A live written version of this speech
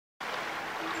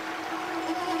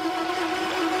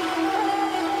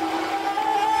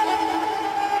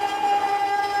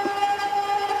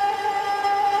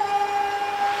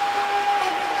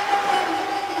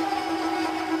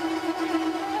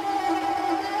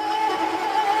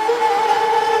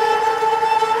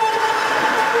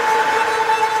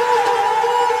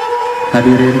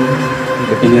Hadirin,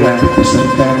 inilah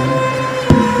peserta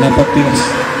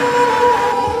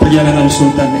 18 perjalanan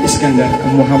Sultan Iskandar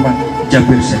Muhammad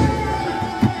Jabir Syah.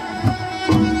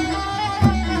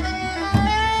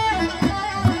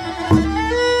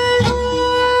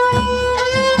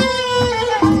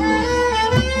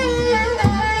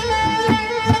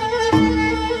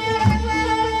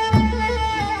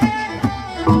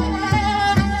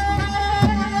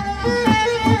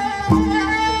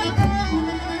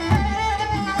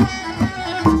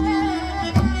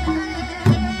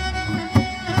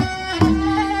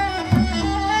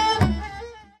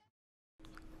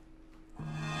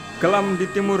 Kelam di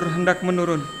timur hendak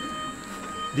menurun,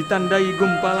 ditandai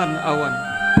gumpalan awan.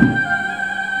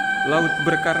 Laut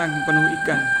berkarang penuh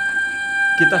ikan,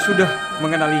 kita sudah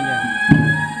mengenalinya.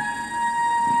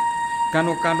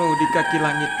 Kano-kano di kaki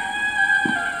langit,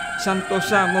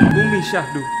 Santosa membumi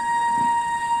syahdu.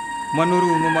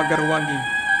 Manuru memagar wangi,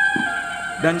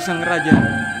 dan sang raja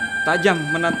tajam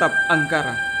menatap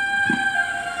angkara.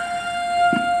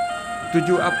 7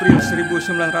 April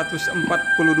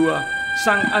 1942,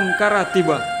 Sang Angkara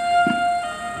tiba.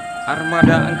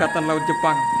 Armada Angkatan Laut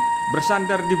Jepang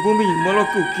bersandar di bumi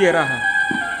Moloku Kieraha.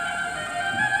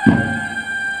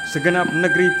 Segenap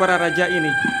negeri para raja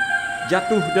ini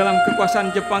jatuh dalam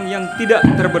kekuasaan Jepang yang tidak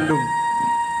terbendung.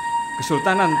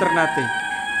 Kesultanan Ternate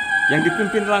yang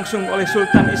dipimpin langsung oleh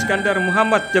Sultan Iskandar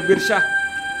Muhammad Jabir Syah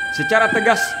secara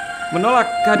tegas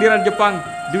menolak kehadiran Jepang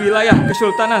di wilayah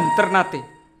Kesultanan Ternate.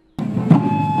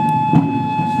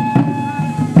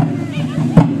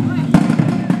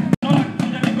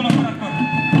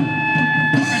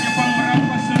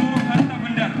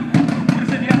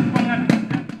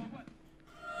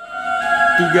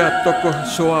 Tiga tokoh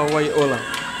Soa Waiola,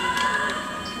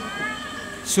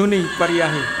 Suni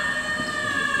Pariyahe,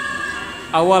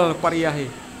 Awal Pariyahe,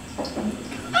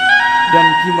 dan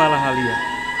Kimala Halia.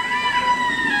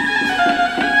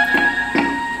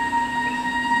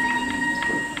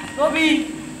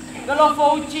 Robi,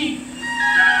 Galofo Uchi,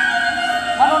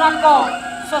 Manonako,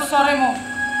 Sosoremo,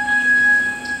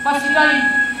 Pasigai,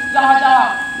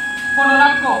 Jajajahan,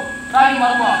 Fononako, Rai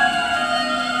Marwa.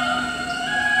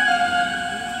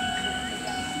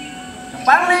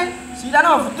 Jepang nih, si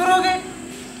Dano futuro ke?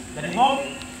 Jadi mau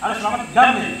harus selamat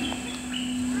Jabir.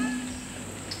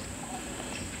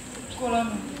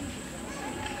 Kolano.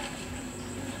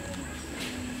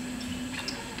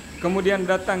 Kemudian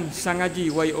datang Sangaji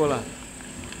Waiola.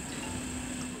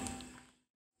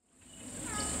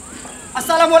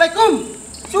 Assalamualaikum,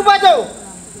 Subajo.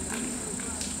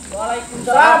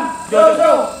 Waalaikumsalam,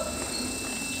 Jojo.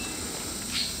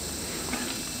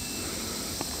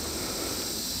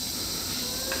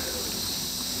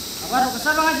 Baru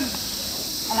kesal Bang Haji.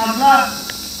 Alhamdulillah,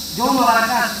 jauh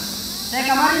mewarakan. Saya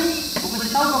kemarin mau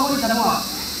kasih tahu kamu di semua.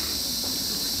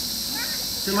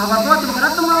 Semua bapak cuma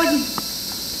datang Bang Haji.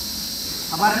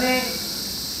 Kabarnya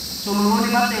cuma mau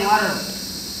dibaca yang ada.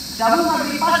 Jamu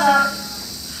di pasar.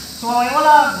 Soa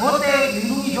Waiola bote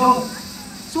lindungi jauh.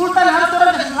 Sultan harus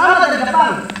turun dan selamat dari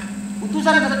Jepang.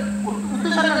 Utusan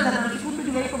dari Sekutu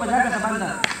juga ikut menjaga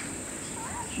sebentar.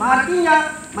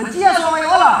 Artinya, mancia Soa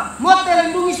Waiola, mote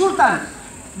lindungi Sultan.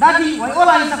 Dadi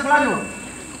Waiola Hisa Kolano.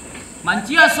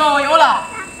 Mancia Soa Waiola,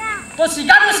 to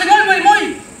sigano segol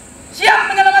moi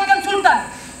siap menyelamatkan Sultan.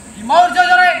 Di Maur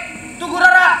Jojore,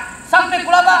 Tugurara, sampai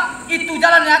Kulaba, itu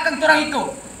jalan yang akan turang ikut.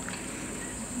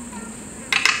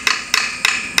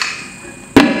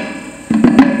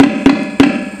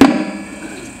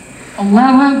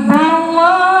 Allahu Akbar,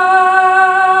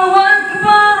 Allahu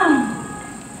Akbar.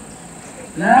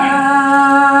 La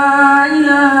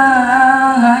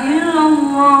ilaha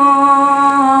illallah.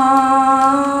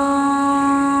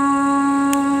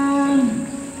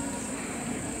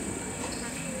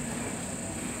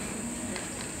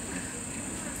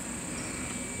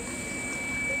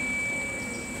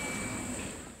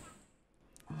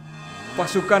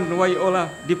 Pasukan Waiola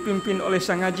dipimpin oleh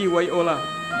Sangaji Waiola,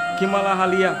 Kimala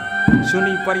Halia,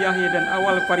 Suni Pariyahe, dan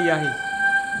Awal Pariyahe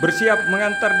bersiap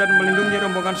mengantar dan melindungi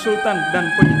rombongan Sultan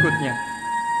dan pengikutnya.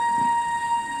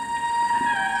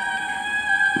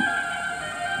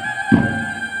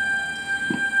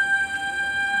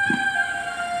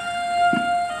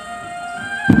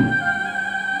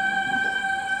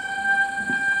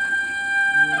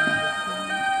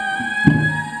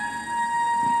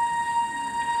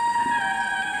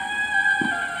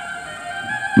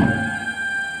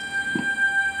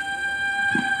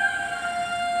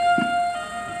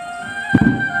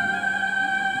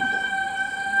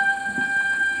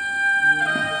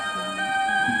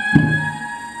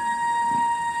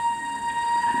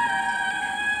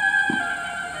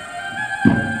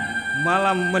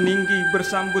 malam meninggi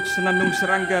bersambut senandung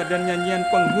serangga dan nyanyian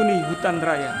penghuni hutan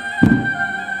raya.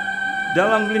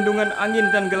 Dalam lindungan angin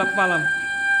dan gelap malam,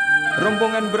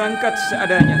 rombongan berangkat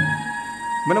seadanya,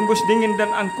 menembus dingin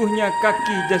dan angkuhnya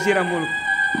kaki jazirah muluk.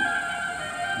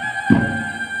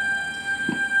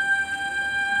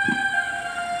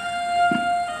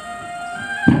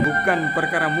 Bukan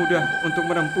perkara mudah untuk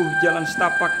menempuh jalan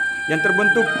setapak yang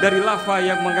terbentuk dari lava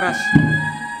yang mengeras,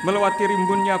 melewati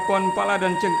rimbunnya pohon pala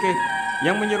dan cengkeh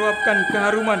yang menyeruapkan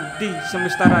keharuman di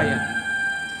semesta raya.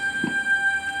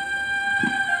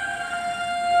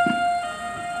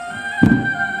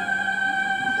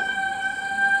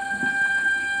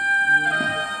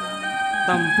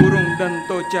 Tampurung dan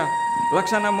toca,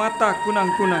 laksana mata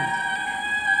kunang-kunang.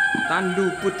 Tandu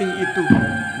putih itu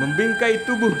membingkai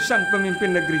tubuh sang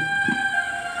pemimpin negeri.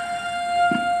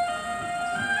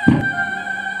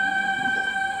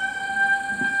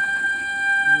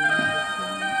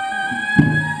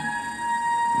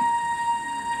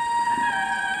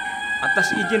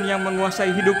 Atas izin yang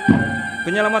menguasai hidup,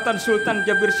 penyelamatan Sultan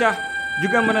Jabir Syah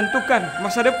juga menentukan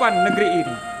masa depan negeri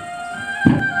ini.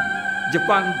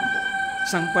 Jepang,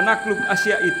 sang penakluk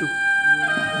Asia itu,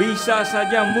 bisa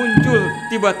saja muncul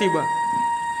tiba-tiba.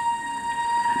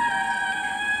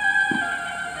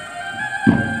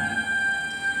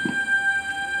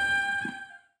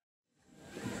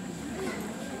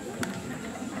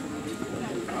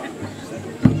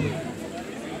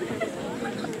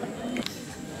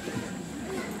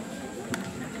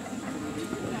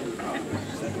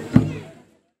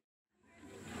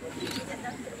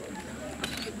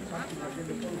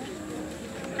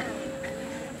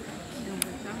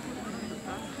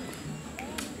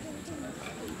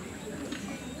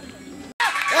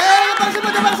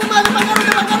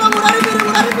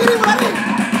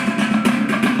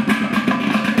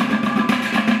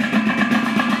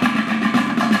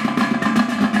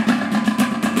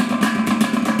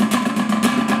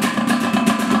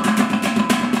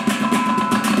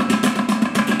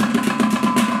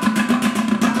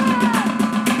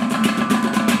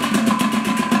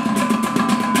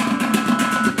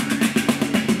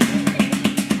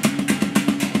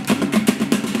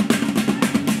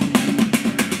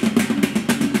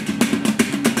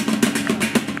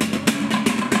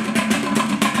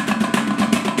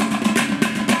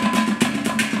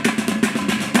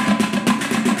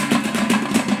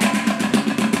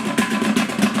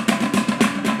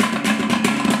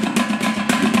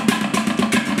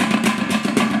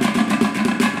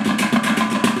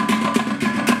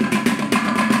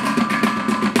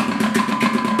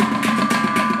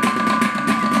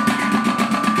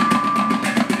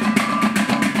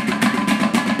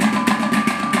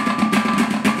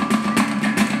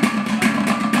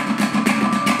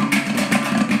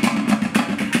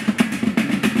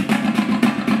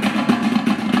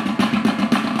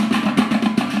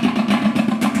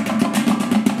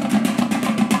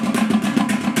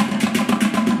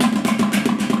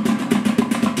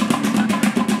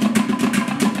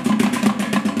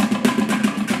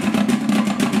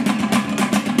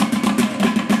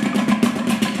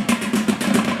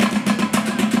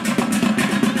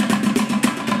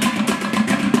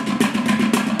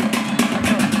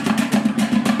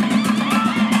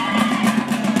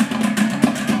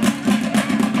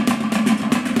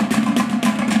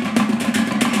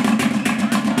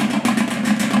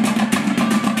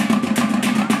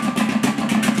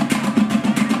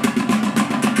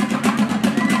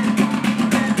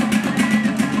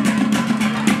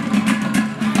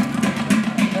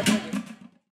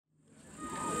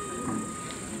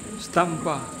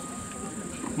 Tanpa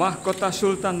mahkota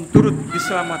Sultan turut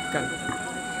diselamatkan.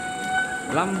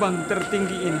 Lambang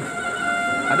tertinggi ini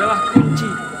adalah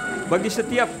kunci bagi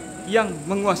setiap yang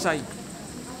menguasai.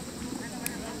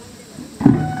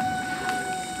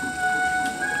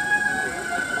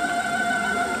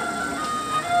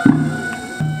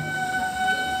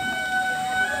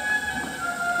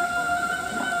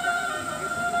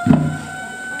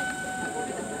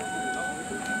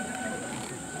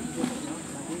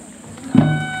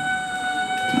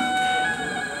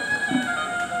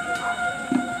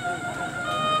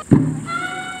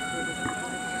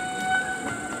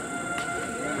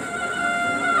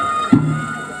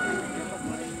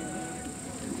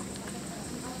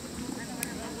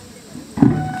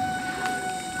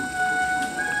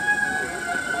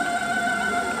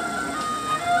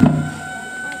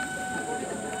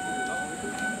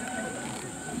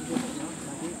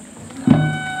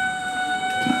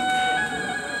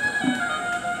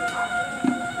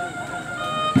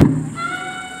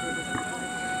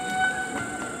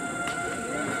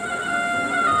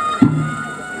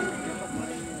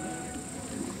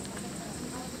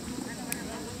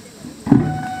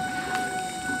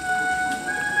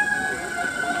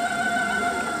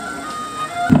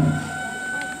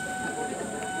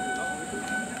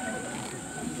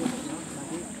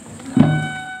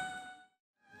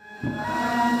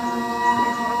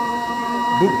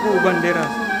 Buku Bandera,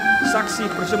 saksi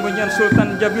persembunyian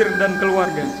Sultan Jabir dan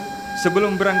keluarga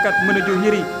sebelum berangkat menuju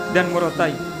Hiri dan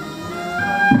Morotai.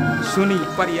 Suni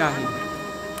Pariahi,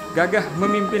 gagah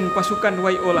memimpin pasukan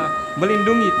Waiola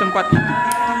melindungi tempat itu.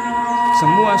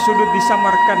 Semua sudut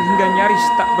disamarkan hingga nyaris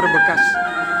tak berbekas.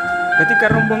 Ketika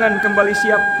rombongan kembali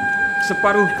siap,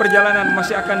 separuh perjalanan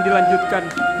masih akan dilanjutkan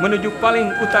menuju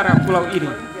paling utara pulau ini,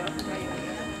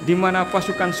 di mana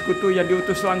pasukan sekutu yang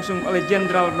diutus langsung oleh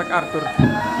Jenderal MacArthur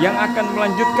yang akan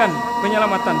melanjutkan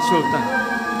penyelamatan Sultan.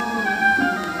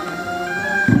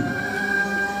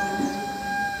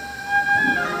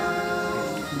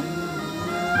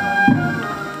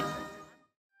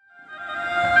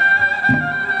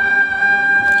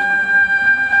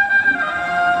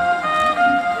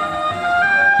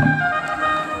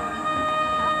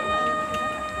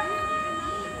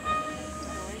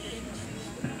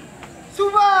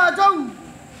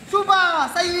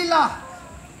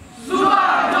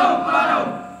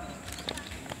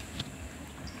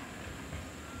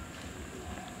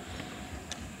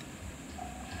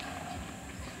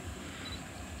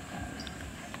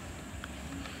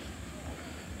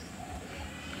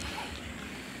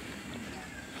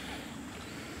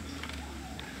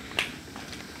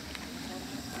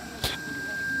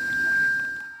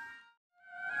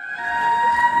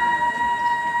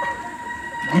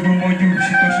 Kudu moju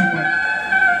sito suba,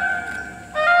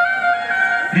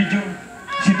 rijo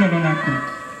sito nonaku,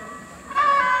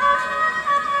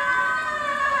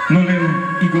 noleu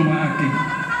igo maake,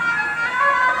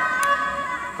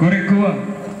 korekua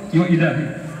yo idahi,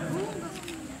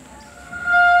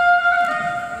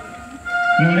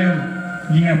 noleu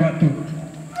yinga batu,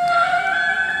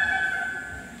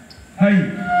 hai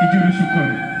ijuru syukur.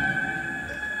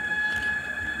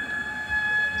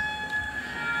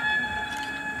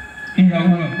 Inga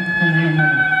ua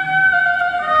penghulungan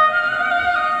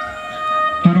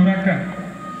Teater Rakyat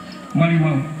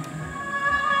Malimau.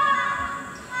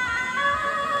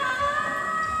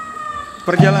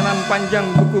 Perjalanan panjang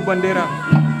Buku Bandera,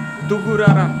 Tugu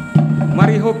Rara,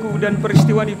 Marihoku dan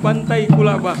peristiwa di pantai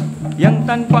Kulaba yang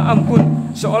tanpa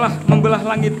ampun seolah membelah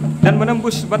langit dan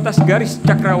menembus batas garis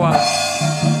cakrawala.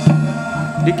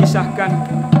 Dikisahkan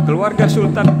keluarga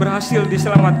Sultan berhasil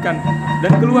diselamatkan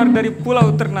dan keluar dari Pulau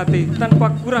Ternate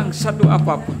tanpa kurang satu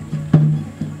apapun.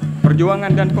 Perjuangan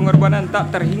dan pengorbanan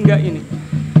tak terhingga ini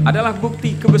adalah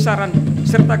bukti kebesaran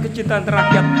serta kecintaan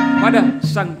rakyat pada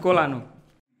sang Kolano.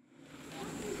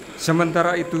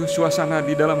 Sementara itu suasana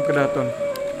di dalam kedaton.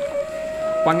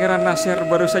 Pangeran Nasir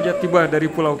baru saja tiba dari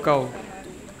Pulau Kau,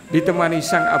 ditemani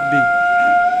sang abdi,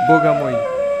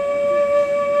 Bogamoy.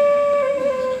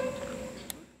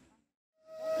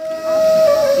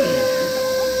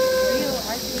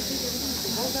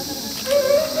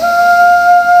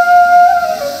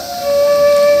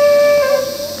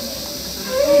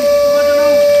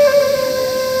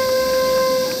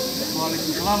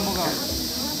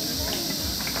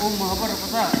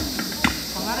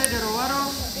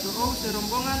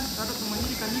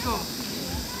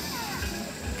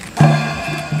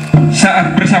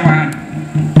 Saat bersamaan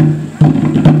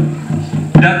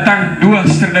datang dua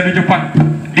serdadu Jepang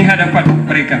di hadapan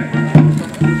mereka.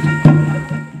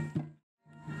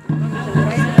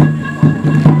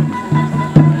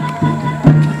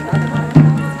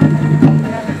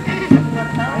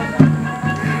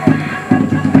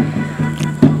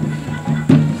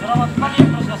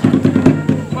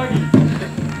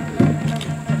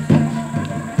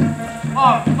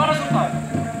 Para Sultan,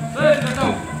 saya tidak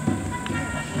tahu.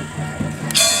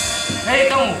 Hei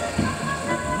kamu,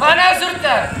 mana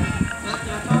Sultan? Saya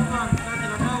tidak tahu,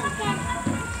 Tuan.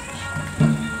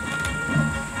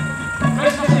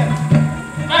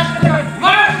 Saya tidak tahu.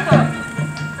 Mana Sultan?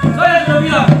 Saya sudah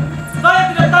bilang, saya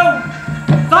tidak tahu.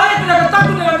 Saya tidak akan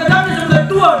takut dengan kejamnya sebagai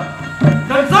Tuan.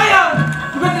 Dan saya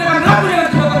juga tidak akan ragu dengan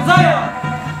tindakan saya.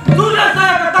 Sudah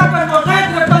saya katakan bahwa saya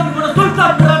tidak tahu di mana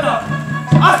Sultan berada.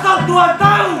 Asal Tuhan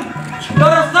tahu,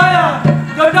 darah saya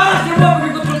dan darah semua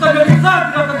pengikut Sultan dan Hisa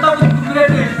tidak akan takut untuk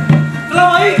berhenti.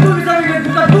 Selama itu bisa bikin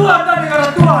kita Tuhan dan negara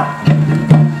Tuhan.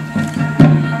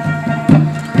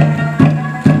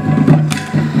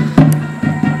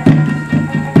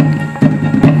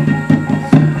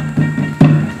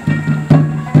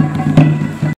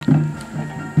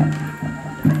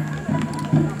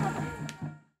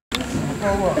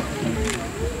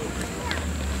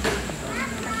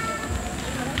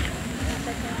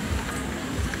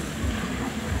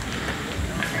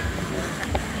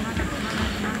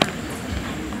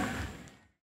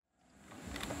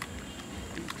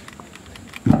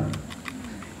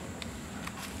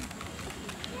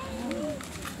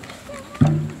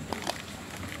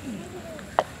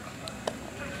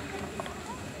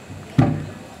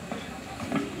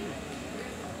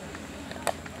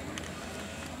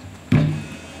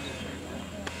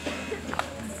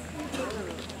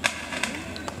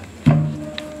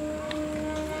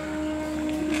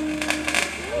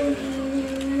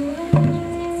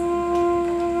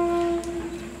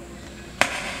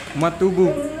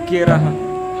 matubu kieraha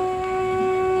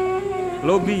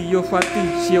lobi yofati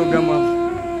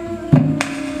siogamam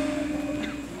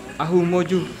ahu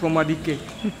moju fomadike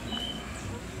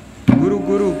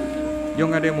guru-guru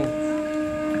yongademo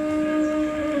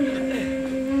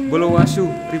bolowasu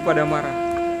ripada mara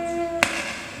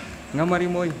ngamari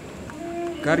moy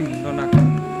kari nonaka